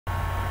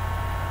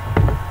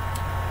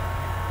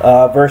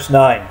Verse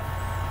 9.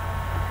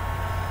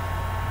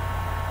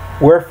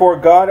 Wherefore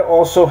God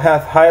also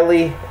hath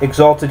highly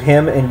exalted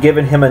him, and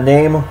given him a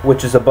name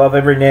which is above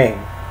every name,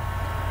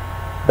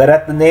 that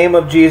at the name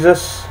of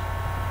Jesus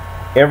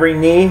every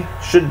knee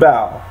should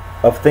bow,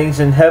 of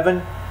things in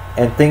heaven,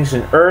 and things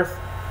in earth,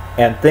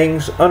 and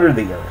things under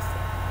the earth,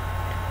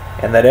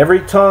 and that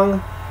every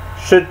tongue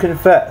should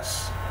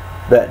confess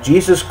that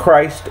Jesus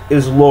Christ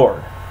is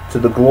Lord, to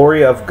the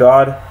glory of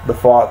God the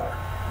Father.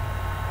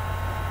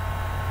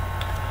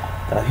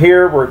 Now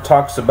here where it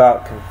talks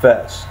about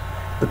confess,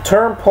 the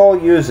term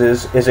Paul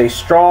uses is a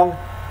strong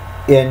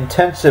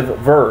intensive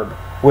verb,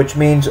 which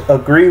means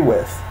agree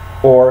with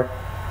or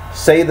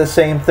say the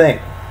same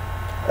thing.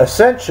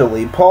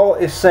 Essentially, Paul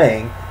is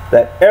saying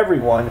that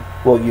everyone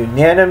will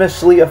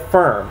unanimously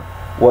affirm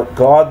what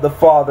God the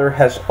Father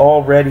has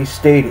already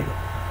stated.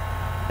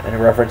 And it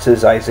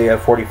references Isaiah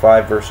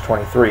 45 verse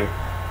 23.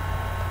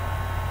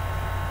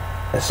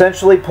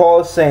 Essentially,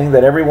 Paul is saying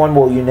that everyone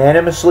will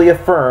unanimously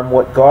affirm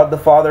what God the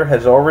Father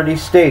has already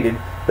stated,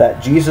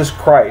 that Jesus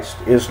Christ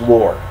is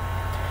Lord.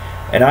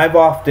 And I've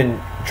often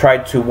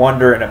tried to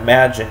wonder and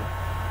imagine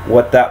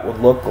what that would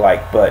look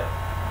like, but,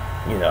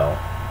 you know,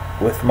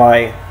 with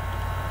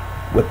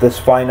this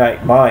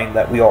finite mind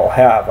that we all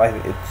have,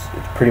 it's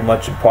pretty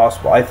much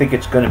impossible. I think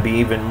it's going to be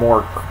even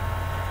more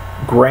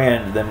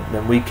grand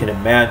than we can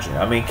imagine.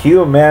 I mean, can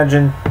you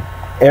imagine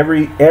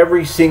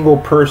every single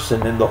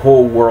person in the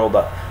whole world?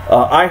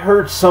 I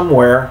heard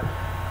somewhere,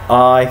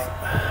 I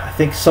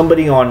think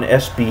somebody on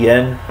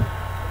SBN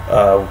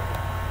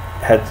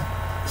had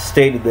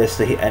stated this,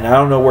 and I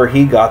don't know where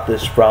he got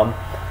this from.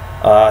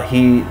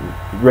 He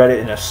read it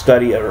in a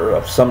study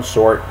of some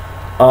sort.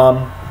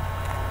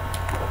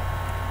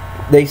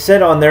 They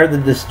said on there,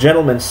 that this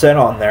gentleman said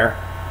on there,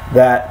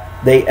 that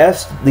they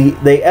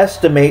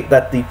estimate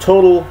that the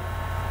total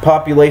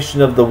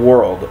population of the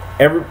world,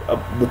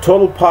 the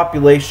total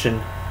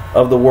population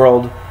of the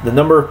world, the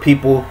number of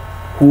people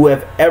who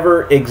have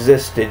ever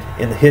existed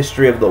in the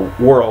history of the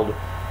world,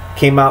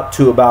 came out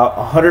to about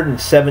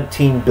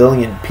 117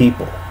 billion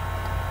people.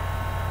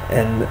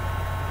 And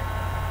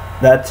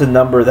that's a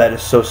number that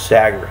is so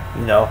staggering.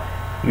 You know,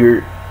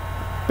 you're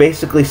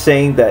basically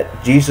saying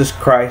that Jesus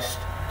Christ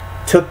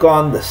took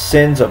on the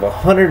sins of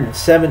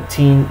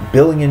 117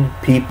 billion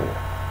people.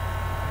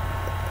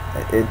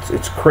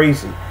 It's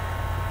crazy.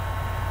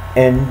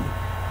 And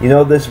you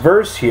know, this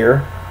verse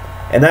here,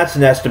 and that's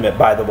an estimate,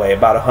 by the way,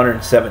 about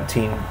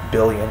 117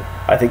 billion.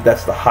 I think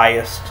that's the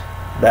highest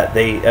that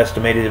they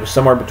estimated. It was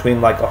somewhere between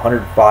like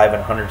 105 and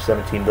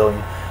 117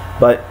 billion,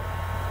 but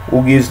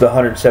we'll use the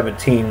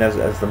 117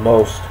 as the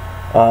most.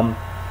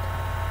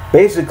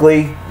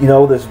 Basically, you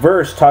know, this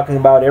verse talking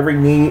about every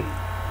knee,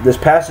 this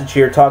passage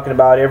here talking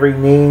about every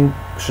knee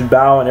should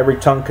bow and every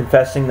tongue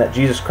confessing that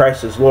Jesus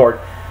Christ is Lord.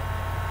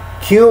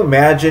 Can you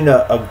imagine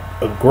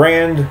a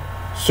grand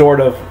sort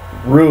of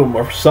room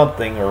or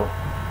something, or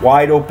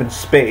wide open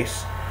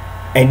space,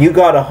 and you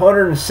got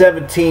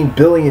 117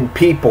 billion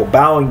people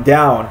bowing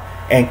down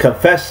and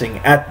confessing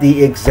at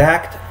the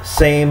exact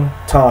same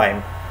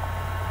time,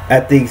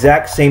 at the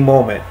exact same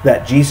moment,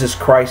 that Jesus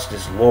Christ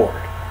is Lord?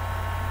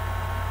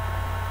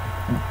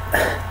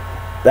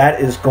 That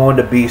is going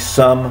to be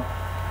some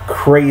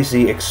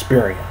crazy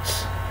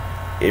experience.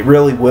 It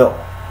really will.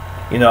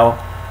 You know,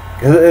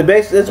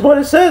 it's what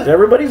it says.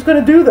 Everybody's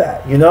going to do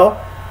that, you know.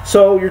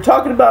 So you're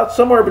talking about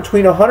somewhere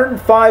between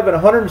 105 and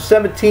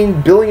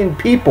 117 billion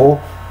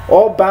people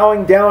all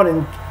bowing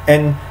down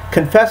and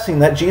confessing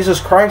that Jesus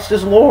Christ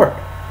is Lord.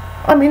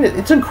 I mean,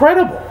 it's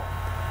incredible.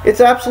 It's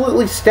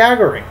absolutely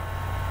staggering.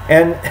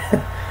 And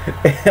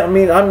I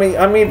mean,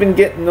 I'm even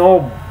getting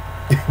all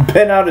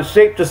bent out of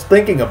shape just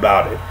thinking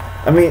about it.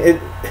 I mean,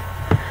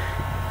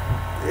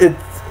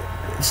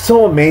 it's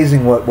so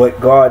amazing what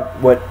God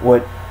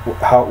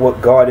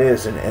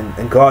is,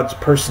 and God's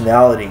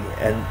personality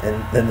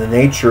and the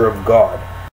nature of God.